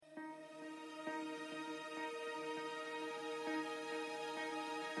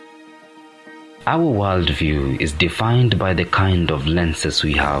Our worldview is defined by the kind of lenses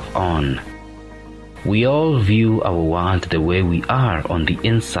we have on. We all view our world the way we are on the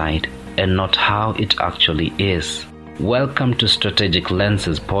inside and not how it actually is. Welcome to Strategic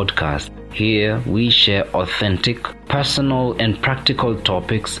Lenses podcast. Here we share authentic, personal and practical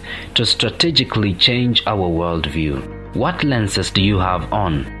topics to strategically change our worldview. What lenses do you have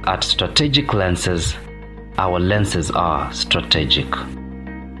on? At Strategic Lenses, our lenses are strategic.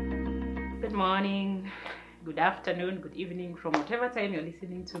 Good morning, good afternoon, good evening from whatever time you're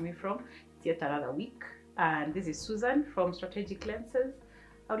listening to me from. It's yet another week, and this is Susan from Strategic Lenses.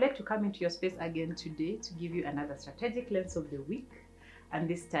 I would like to come into your space again today to give you another strategic lens of the week, and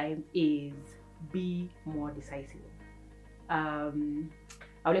this time is be more decisive. I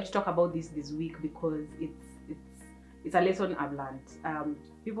would like to talk about this week because it's a lesson I've learned.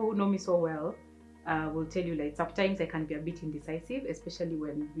 People who know me so well will tell you, like, sometimes I can be a bit indecisive, especially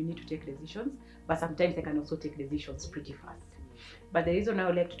when we need to take decisions, but sometimes I can also take decisions pretty fast. But the reason I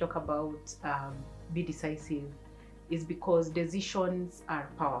would like to talk about be decisive is because decisions are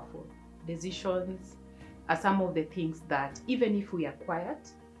powerful. Decisions are some of the things that, even if we are quiet,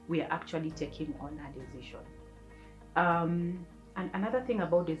 we are actually taking on a decision. And another thing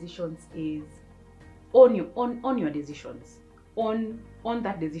about decisions is own your decisions, on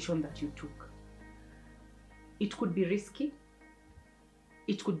that decision that you took. It could be risky.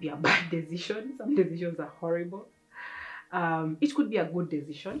 It could be a bad decision. Some decisions are horrible. It could be a good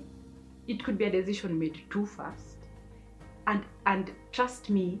decision. It could be a decision made too fast. And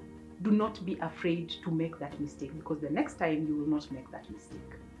trust me, do not be afraid to make that mistake, because the next time you will not make that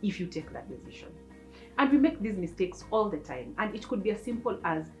mistake if you take that decision. And we make these mistakes all the time. And it could be as simple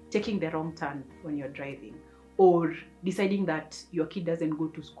as taking the wrong turn when you're driving, or deciding that your kid doesn't go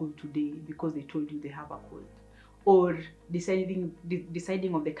to school today because they told you they have a cold, or deciding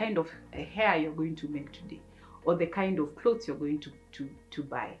of the kind of hair you're going to make today, or the kind of clothes you're going to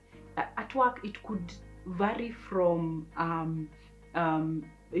buy. At work, it could vary from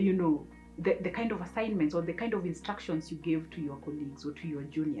the kind of assignments or the kind of instructions you gave to your colleagues or to your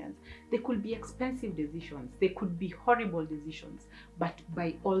juniors. They could be expensive decisions. They could be horrible decisions. But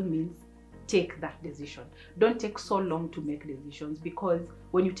by all means, take that decision. Don't take so long to make decisions, because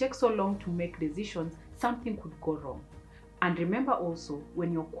when you take so long to make decisions, something could go wrong. And remember also,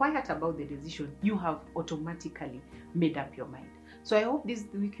 when you're quiet about the decision, you have automatically made up your mind. So I hope this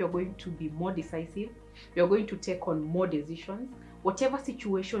week you're going to be more decisive. You're going to take on more decisions. Whatever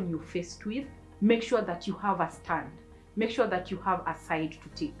situation you're faced with, make sure that you have a stand. Make sure that you have a side to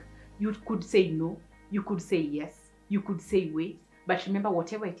take. You could say no, you could say yes, you could say wait. But remember,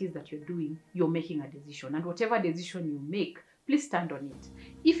 whatever it is that you're doing, you're making a decision. And whatever decision you make, please stand on it.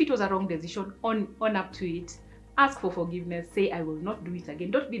 If it was a wrong decision, own up to it. Ask for forgiveness. Say, I will not do it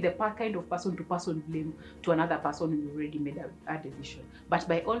again. Don't be the kind of person-to-person blame to another person who already made a decision. But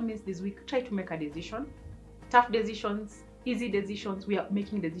by all means, this week, try to make a decision. Tough decisions, easy decisions. We are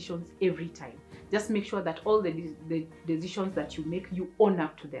making decisions every time. Just make sure that all the decisions that you make, you own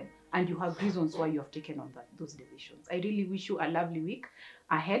up to them, and you have reasons why you have taken on those decisions. I really wish you a lovely week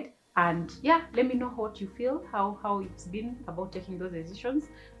ahead. And yeah, let me know what you feel, how it's been about taking those decisions.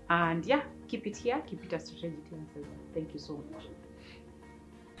 And yeah, keep it here, keep it as Strategic Lenses. Thank you so much.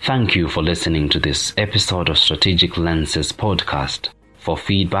 Thank you for listening to this episode of Strategic Lenses podcast. For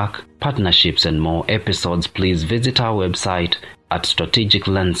feedback, partnerships and more episodes, please visit our website at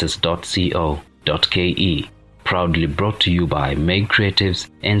strategiclenses.co.ke. Proudly brought to you by MegKreatives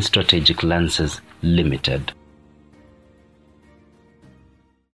and Strategic Lenses Limited.